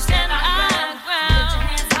we're gonna stand our ground. Lift your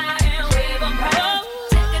hands high and wave them proud.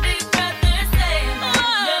 Take a deep breath and say,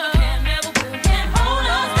 never can, never will, can't hold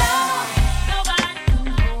us down. Nobody can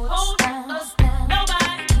hold us down.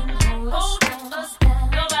 Nobody can hold us down.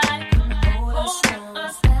 Nobody can hold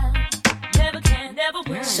us down. Never can, never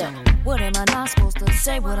will. So, what am I not supposed to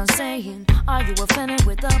say what I'm saying? Are you offended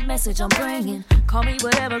with the message I'm bringing? Call me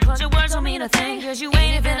whatever, cause your words don't mean a thing. Cause you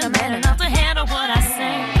ain't even a man enough to handle what I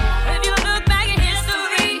say. If you look back in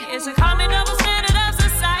history, it's a common double standard of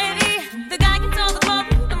society. The guy can tell the club,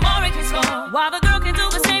 the more he can score, while the girl can do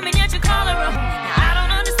the same and yet you call her a hoe. Now, I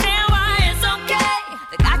don't understand why it's okay.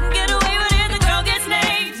 The guy can get away with it, the girl gets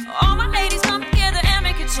named. All my ladies come together and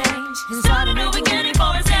make a change. And start a new beginning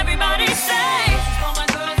for us, everybody say. This is for my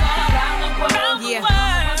girls all around the world. Yeah.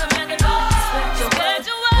 For the men that don't respect your words.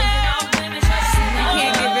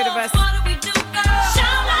 Can't get rid of us. What do we do, girl?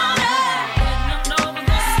 Shout out loud. Letting them know we're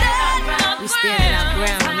gonna stand our ground. We standing our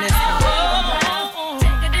ground on this one.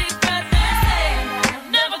 Take a deep breath and say,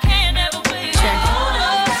 never can, never will. Hold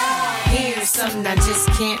us. Here's something I just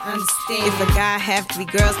can't understand. If a guy have 3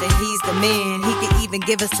 girls, then he's the man. He could even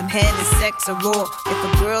give us some head and sex or raw. If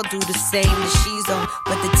a girl do the same, then she's on.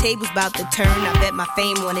 But the table's about to turn. I bet my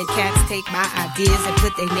fame on it. Cats take my ideas and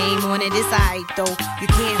put their name on it. It's alright though. You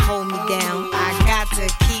can't hold me down. I got to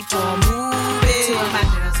keep on moving. Two of my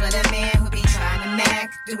girls with a man who be trying to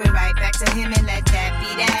mac. Do it right back to him and let that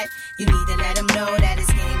be that. You need to let him know that his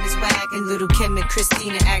game is whack. And little Kim and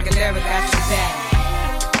Christina Aguilera got you back.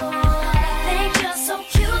 think you're so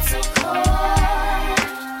cute, so cold.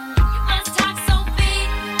 You must talk so big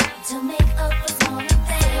to make up for small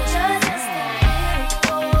things. Just as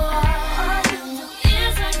beautiful. All you do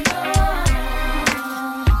is ignore.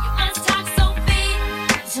 You must talk so big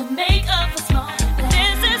to make up for small things.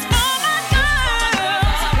 This is for my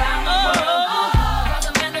girls around the world.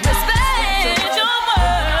 Respect your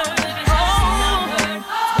word.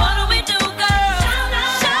 What do we do, girl? Shout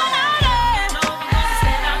out, stand our ground.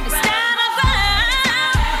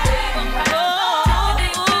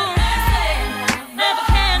 Never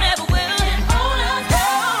can, never will. Hold us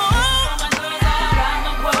down. My girls all around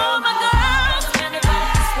the world. My girls around the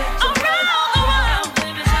world.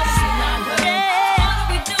 What do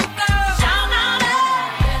we do, girl? Shout out,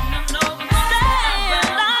 letting them know we're gonna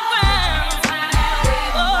stand our ground.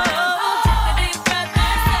 Take a deep breath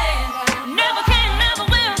and say, never can, never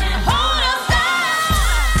will. Hold us down.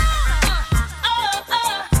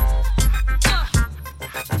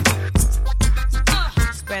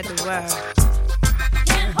 Spread the word.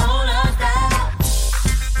 Hold us down.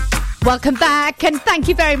 Welcome back, and thank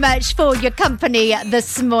you very much for your company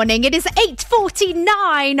this morning. It is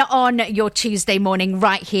 8:49 on your Tuesday morning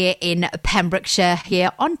right here in Pembrokeshire,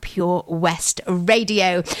 here on Pure West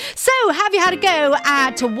Radio. So, have you had a go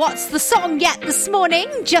at What's the Song yet this morning?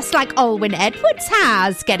 Just like Olwyn Edwards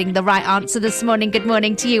has, getting the right answer this morning. Good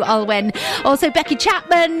morning to you, Olwyn. Also, Becky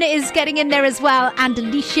Chapman is getting in there as well, and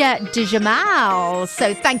Alicia DeJamal.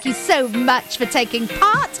 So, thank you so much for taking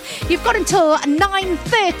part. You've got until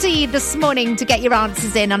 9:30 this this morning to get your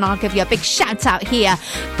answers in, and I'll give you a big shout out here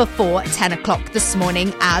before 10 o'clock this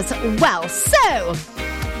morning as well. So,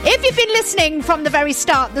 if you've been listening from the very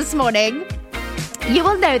start this morning, you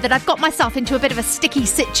will know that I've got myself into a bit of a sticky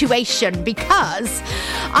situation because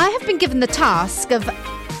I have been given the task of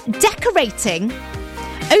decorating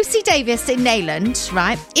O.C. Davis in Neyland,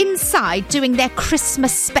 right, inside, doing their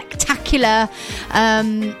Christmas spectacular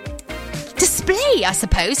display, I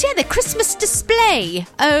suppose. Yeah, their Christmas display.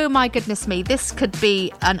 Oh my goodness me, this could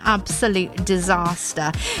be an absolute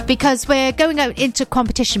disaster because we're going out into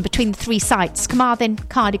competition between the three sites, Carmarthen,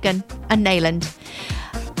 Cardigan and Neyland.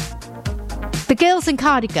 The girls in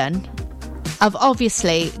Cardigan have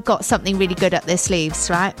obviously got something really good up their sleeves,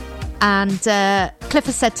 right? And Cliff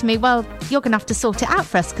has said to me, well, you're going to have to sort it out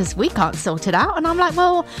for us because we can't sort it out. And I'm like,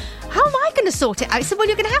 well, how am I going to sort it out? He said, well,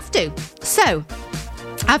 you're going to have to. So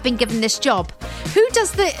I've been given this job. Who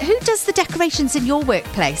does the decorations in your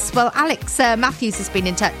workplace? Well, Alex Matthews has been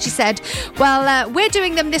in touch. She said, well, we're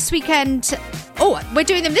doing them this weekend. Oh, we're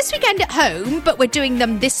doing them this weekend at home, but we're doing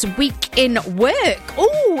them this week in work.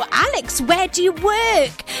 Oh, Alex, where do you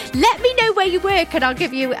work? Let me know where you work and I'll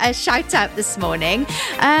give you a shout out this morning.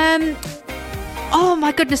 Oh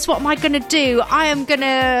my goodness, what am I going to do? I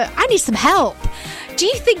need some help. Do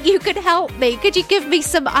you think you could help me? Could you give me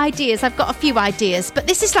some ideas? I've got a few ideas, but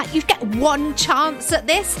this is like you get one chance at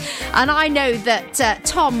this. And I know that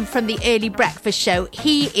Tom from the Early Breakfast Show,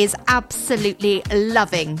 he is absolutely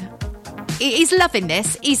loving. He's loving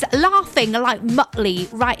this. He's laughing like Muttley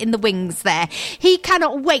right in the wings there. He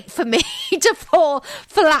cannot wait for me to fall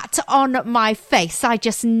flat on my face. I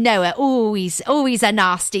just know it. Oh, he's a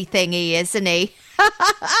nasty thing, he is, isn't he?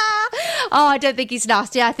 Oh, I don't think he's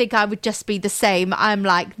nasty. I think I would just be the same. I'm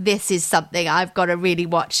like, this is something I've got to really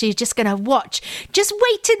watch. She's just going to watch. Just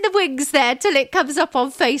wait in the wings there till it comes up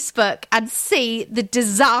on Facebook and see the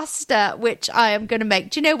disaster which I am going to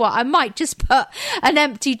make. Do you know what? I might just put an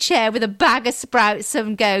empty chair with a bag of sprouts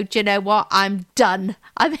and go, do you know what? I'm done.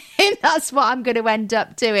 I think that's what I'm going to end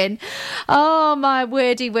up doing. Oh, my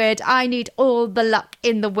wordy word. I need all the luck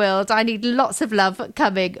in the world. I need lots of love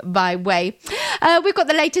coming my way. We've got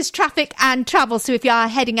the latest traffic and travel, so if you are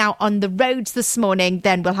heading out on the roads this morning,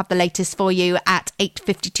 then we'll have the latest for you at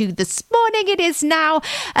 8:52 this morning. It is now.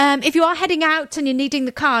 If you are heading out and you're needing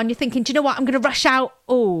the car and you're thinking, do you know what, I'm going to rush out.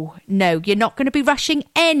 Oh, no, you're not going to be rushing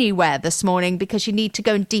anywhere this morning because you need to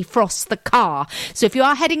go and defrost the car. So if you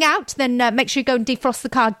are heading out, then make sure you go and defrost the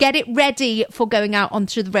car. Get it ready for going out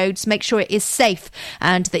onto the roads. Make sure it is safe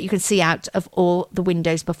and that you can see out of all the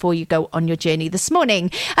windows before you go on your journey this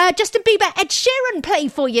morning. Justin Bieber, Ed Sheeran play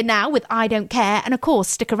for you now with I Don't Care. And of course,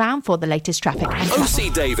 stick around for the latest traffic. O.C.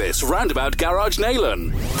 Davis, Roundabout Garage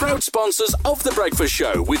Neyland. Proud sponsors of The Breakfast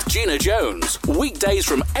Show with Gina Jones. Weekdays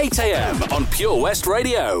from 8 a.m. on Pure West Radio.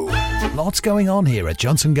 Lots going on here at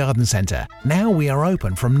Johnson Garden Centre. Now we are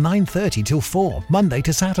open from 9:30 till 4, Monday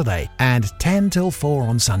to Saturday, and 10 till 4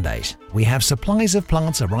 on Sundays. We have supplies of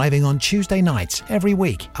plants arriving on Tuesday nights every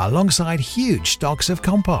week, alongside huge stocks of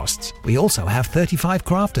composts. We also have 35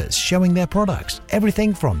 crafters showing their products,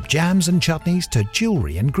 everything from jams and chutneys to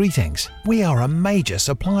jewellery and greetings. We are a major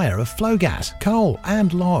supplier of flow gas, coal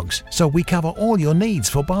and logs, so we cover all your needs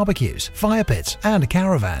for barbecues, fire pits and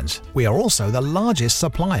caravans. We are also the largest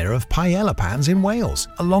supplier of paella pans in Wales,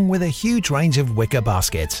 along with a huge range of wicker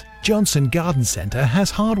baskets. Johnson Garden Centre has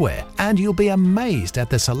hardware, and you'll be amazed at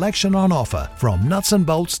the selection on offer, from nuts and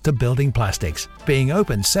bolts to building plastics. Being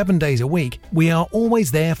open 7 days a week, we are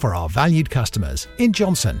always there for our valued customers. In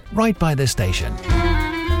Johnson, right by the station.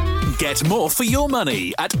 Get more for your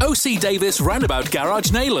money at O.C. Davis Roundabout Garage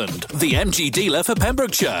Neyland, the MG dealer for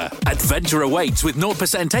Pembrokeshire. Adventure awaits with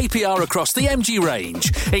 0% APR across the MG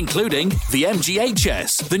range, including the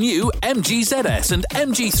MGHS, the new MGZS and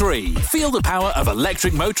MG3. Feel the power of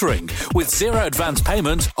electric motoring with zero advance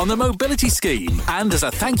payment on the mobility scheme. And as a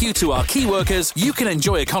thank you to our key workers, you can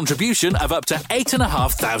enjoy a contribution of up to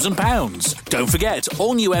 £8,500. Don't forget,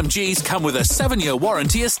 all new MGs come with a 7-year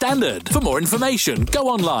warranty as standard. For more information, go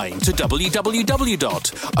online to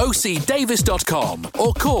www.ocdavis.com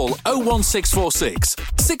or call 01646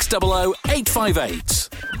 600 858.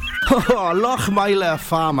 Oh, Lochmeyler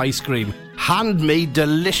Farm Ice Cream. Handmade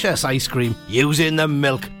delicious ice cream using the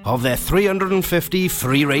milk of their 350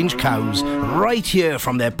 free-range cows right here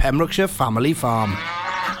from their Pembrokeshire family farm.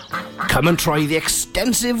 Come and try the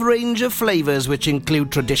extensive range of flavours which include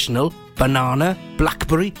traditional, banana,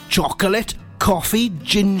 blackberry, chocolate, coffee,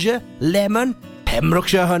 ginger, lemon,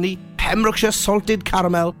 Pembrokeshire honey, Pembrokeshire salted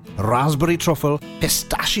caramel, raspberry truffle,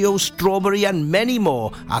 pistachio, strawberry and many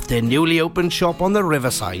more at their newly opened shop on the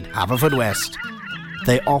Riverside, Haverfordwest.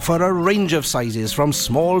 They offer a range of sizes from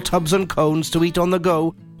small tubs and cones to eat on the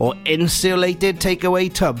go or insulated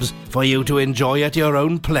takeaway tubs for you to enjoy at your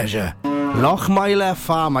own pleasure. Lochmeyler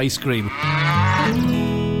Farm Ice Cream.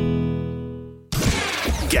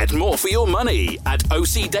 Get more for your money at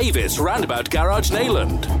OC Davis Roundabout Garage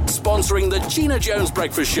Neyland, sponsoring the Gina Jones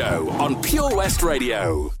Breakfast Show on Pure West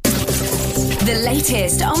Radio. The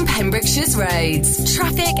latest on Pembrokeshire's roads,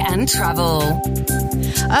 traffic and travel.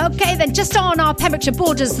 Okay, then, just on our Pembrokeshire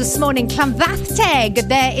borders this morning, Llanfairpwllgwyngyllgogerychwr,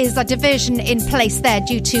 there is a diversion in place there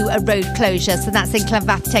due to a road closure. So that's in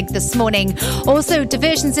Llanfairpwllgwyngyllgogerychwr this morning. Also,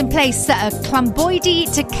 diversions in place at Llanboedy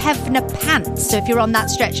to Cefn-y-Pant. So if you're on that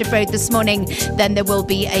stretch of road this morning, then there will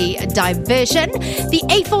be a diversion. The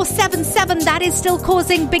A477, that is still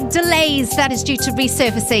causing big delays. That is due to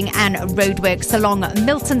resurfacing and roadworks along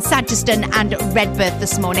Milton, Sageston and Redbirth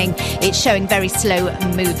this morning. It's showing very slow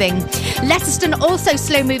moving. Letterston also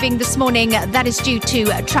slow moving this morning. That is due to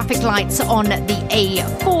traffic lights on the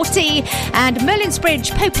A40. And Merlin's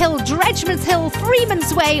Bridge, Pope Hill, Dredgeman's Hill,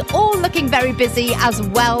 Freeman's Way, all looking very busy as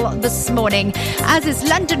well this morning, as is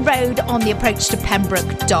London Road on the approach to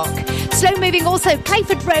Pembroke Dock. Slow moving also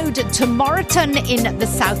Clayford Road to Moreton in the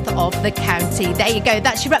south of the county. There you go.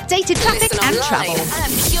 That's your updated traffic and travel.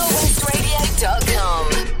 At purewestradio.com.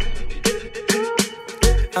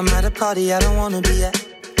 I'm at a party I don't wanna be at,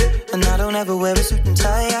 and I don't ever wear a suit and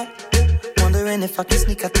tie. Wondering if I can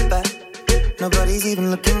sneak out the back. Nobody's even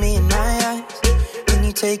looking me in my eyes. When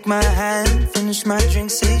you take my hand, finish my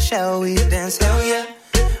drink, say shall we dance? Hell yeah.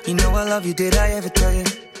 You know I love you, did I ever tell you?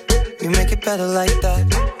 You make it better like that.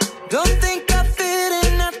 Don't think I fit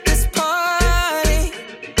in at this party.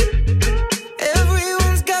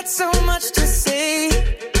 Everyone's got so much to say.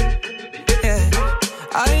 Yeah,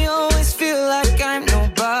 I always feel like I'm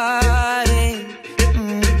nobody.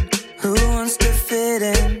 Who wants to fit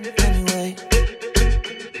in anyway?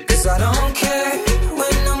 'Cause I don't care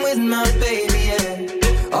when I'm with my baby,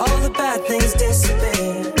 yeah. All the bad things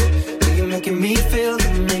disappear. You're making me feel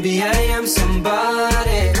that maybe I am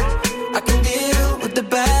somebody. I can deal with the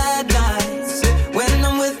bad nights when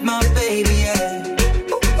I'm with my baby, yeah.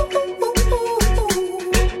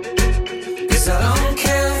 'Cause I don't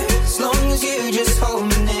care as long as you just hold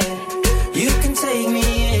me near. You can take me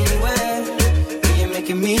anywhere. You're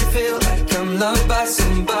making me feel like I'm loved by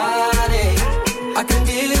somebody. I can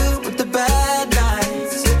deal with the bad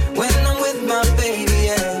nights when I'm with my baby,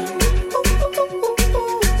 yeah.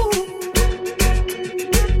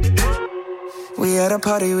 We at a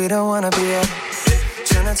party we don't wanna be at.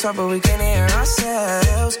 Trying to talk but we can't hear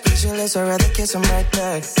ourselves. Pictureless, I'd rather kiss them right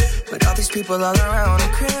back. With all these people all around,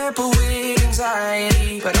 I'm crippled with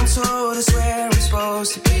anxiety. But I'm told it's where I'm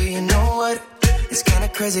supposed to be. You know what? It's kinda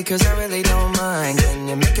crazy 'cause I really don't mind. Can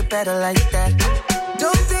you make it better like that?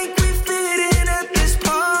 Don't think we fit in at this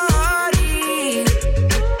party.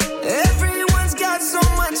 Everyone's got so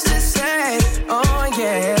much to say. Oh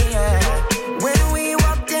yeah, yeah. When we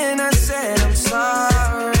walked in I said I'm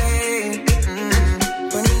sorry.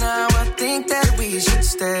 But now I think that we should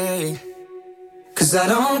stay. 'Cause I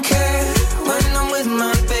don't care when I'm with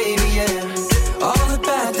my baby, yeah. All the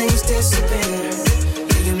bad things disappear.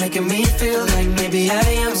 You're making me feel like maybe I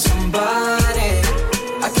am somebody.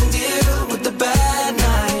 I can deal with the bad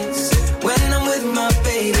nights when I'm with my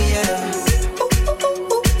baby, yeah.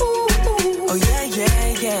 Oh yeah, yeah,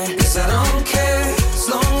 yeah. 'Cause I don't care as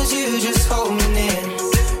long as you just hold me near.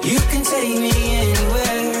 You can take me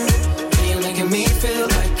anywhere. You're making me feel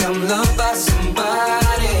like I'm loved by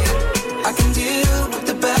somebody. I can deal with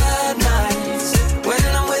the bad nights when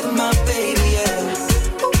I'm with my baby, yeah.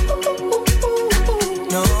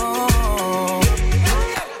 No,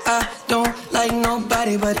 I don't like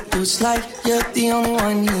nobody but you. It's like you're the only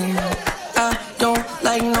one here. I don't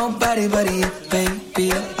like nobody but you, baby.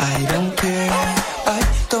 I don't care. I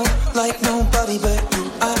don't like nobody but you.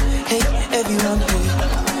 I hate everyone here.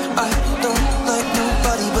 I don't like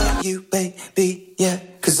nobody but you, baby, yeah.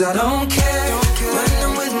 'Cause I don't care when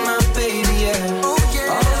I'm with my baby,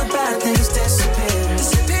 yeah. All the bad things disappear.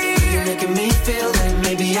 You're making me feel like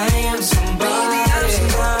maybe I am somebody.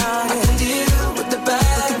 I can deal with the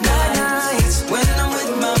bad nights when I'm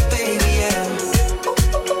with my baby, yeah.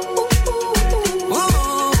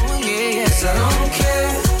 Ooh, yeah, yeah. 'Cause I don't care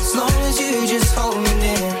as long as you just hold me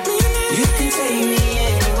near. You can take me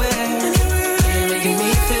anywhere. You're making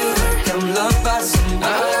me feel like I'm loved by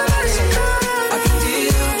somebody. I can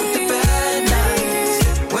deal with the bad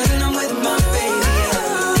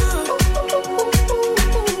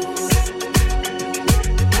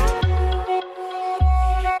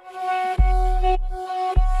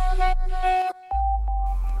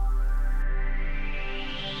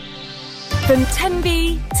From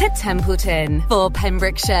Tenby to Templeton for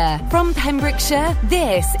Pembrokeshire. From Pembrokeshire,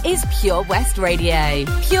 this is Pure West Radio.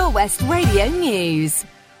 Pure West Radio News.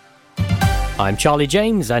 I'm Charlie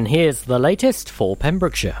James, and here's the latest for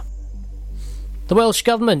Pembrokeshire. The Welsh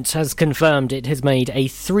Government has confirmed it has made a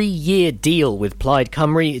 3-year deal with Plaid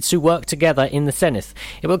Cymru to work together in the Senedd.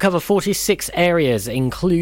 It will cover 46 areas, including